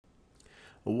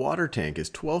A water tank is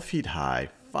 12 feet high,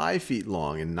 5 feet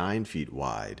long, and 9 feet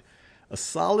wide. A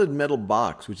solid metal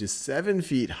box, which is 7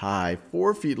 feet high,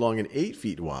 4 feet long, and 8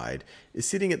 feet wide, is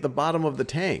sitting at the bottom of the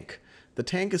tank. The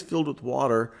tank is filled with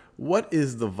water. What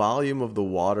is the volume of the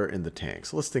water in the tank?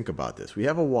 So let's think about this. We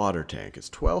have a water tank. It's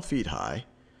 12 feet high.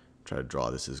 Try to draw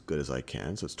this as good as I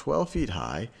can. So it's 12 feet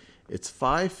high. It's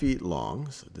 5 feet long.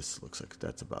 So this looks like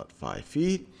that's about 5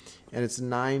 feet. And it's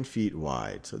 9 feet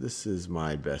wide. So this is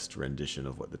my best rendition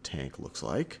of what the tank looks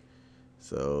like.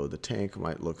 So the tank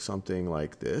might look something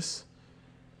like this.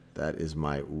 That is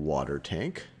my water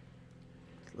tank.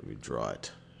 Let me draw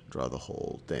it. Draw the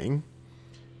whole thing.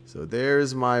 So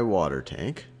there's my water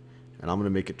tank. And I'm going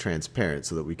to make it transparent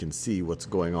so that we can see what's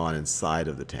going on inside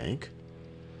of the tank.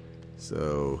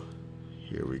 So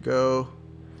here we go.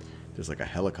 There's like a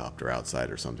helicopter outside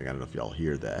or something. I don't know if y'all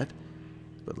hear that.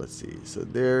 But let's see. So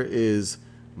there is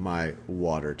my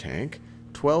water tank.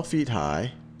 12 feet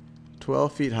high.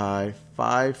 12 feet high,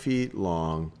 5 feet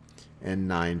long, and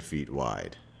 9 feet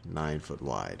wide. 9 foot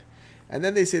wide. And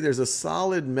then they say there's a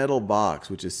solid metal box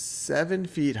which is 7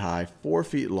 feet high, 4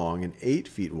 feet long, and 8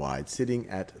 feet wide sitting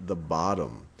at the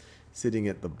bottom. Sitting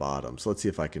at the bottom. So let's see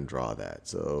if I can draw that.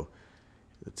 So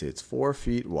let's say it's 4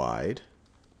 feet wide,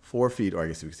 4 feet, or I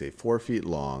guess we could say 4 feet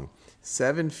long,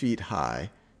 7 feet high.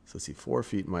 So let's see, 4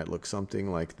 feet might look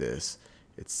something like this.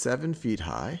 It's 7 feet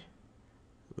high,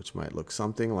 which might look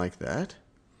something like that.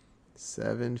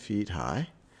 7 feet high.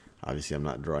 Obviously, I'm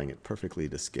not drawing it perfectly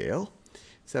to scale.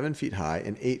 7 feet high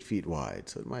and 8 feet wide.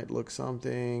 So it might look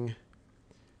something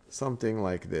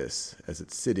like this as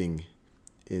it's sitting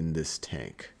in this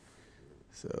tank.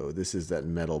 So this is that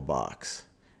metal box.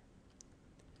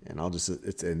 And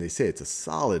and they say it's a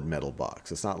solid metal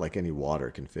box. It's not like any water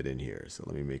can fit in here. So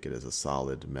let me make it as a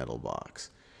solid metal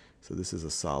box. So this is a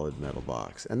solid metal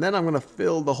box. And then I'm going to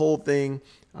fill the whole thing.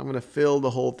 I'm going to fill the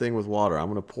whole thing with water. I'm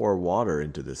going to pour water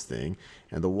into this thing.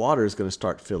 And the water is going to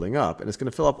start filling up. And it's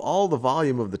going to fill up all the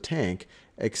volume of the tank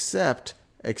except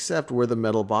where the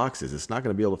metal box is. It's not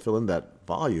going to be able to fill in that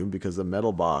volume because the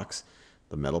metal box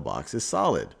is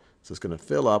solid. So it's going to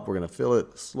fill up. We're going to fill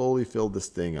it, slowly fill this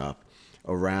thing up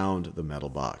around the metal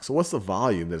box. So what's the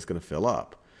volume that it's going to fill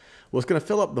up? Well, it's going to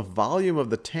fill up the volume of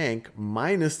the tank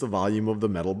minus the volume of the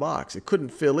metal box. It couldn't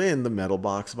fill in the metal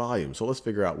box volume. So let's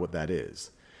figure out what that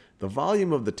is. The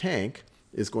volume of the tank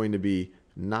is going to be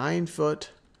 9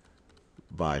 foot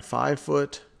by 5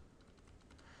 foot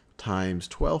times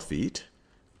 12 feet.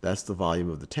 That's the volume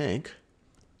of the tank.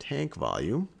 Tank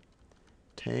volume.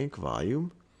 Tank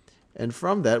volume. And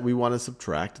from that, we want to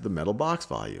subtract the metal box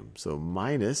volume. So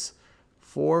minus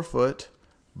 4 foot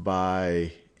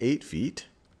by 8 feet.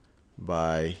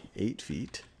 By 8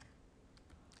 feet,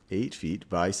 8 feet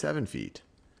by 7 feet,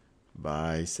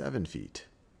 by 7 feet,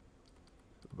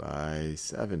 by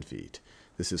 7 feet.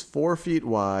 This is 4 feet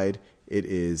wide. It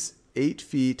is 8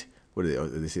 feet. What do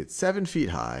they say? It's 7 feet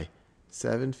high.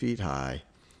 7 feet high.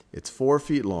 It's 4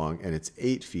 feet long, and it's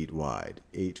 8 feet wide.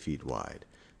 8 feet wide.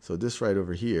 So this right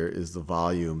over here is the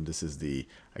volume. This is the,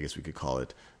 I guess we could call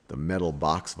it the metal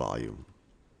box volume.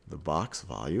 The box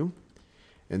volume.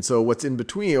 And so what's in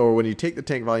between, or when you take the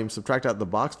tank volume, subtract out the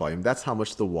box volume, that's how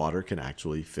much the water can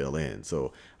actually fill in.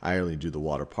 So I only do the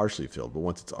water partially filled, but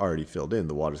once it's already filled in,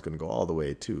 the water's going to go all the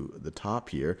way to the top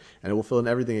here, and it will fill in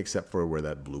everything except for where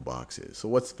that blue box is. So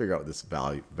let's figure out what this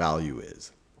value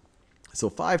is. So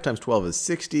 5 times 12 is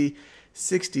 60.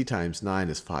 60 times 9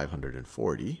 is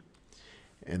 540.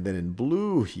 And then in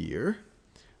blue here,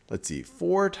 let's see,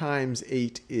 4 times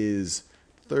 8 is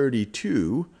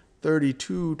 32.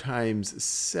 32 times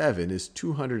 7 is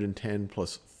 210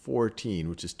 plus 14,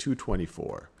 which is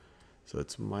 224. So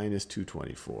it's minus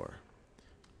 224.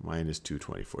 Minus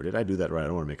 224. Did I do that right? I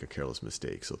don't want to make a careless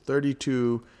mistake. So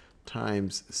 32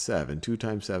 times 7. 2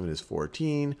 times 7 is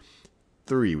 14.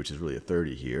 3, which is really a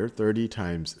 30 here. 30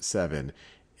 times 7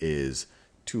 is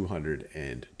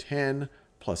 210.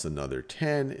 Plus another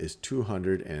 10 is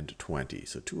 220.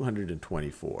 So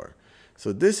 224.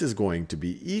 So this is going to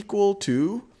be equal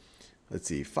to, let's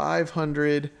see,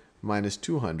 500 minus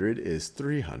 200 is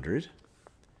 300.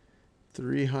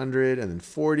 300, and then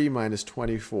 40 minus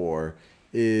 24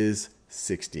 is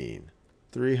 16.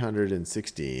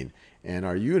 316. And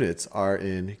our units are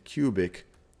in cubic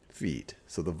feet.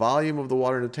 So the volume of the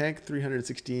water in the tank,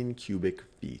 316 cubic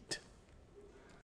feet.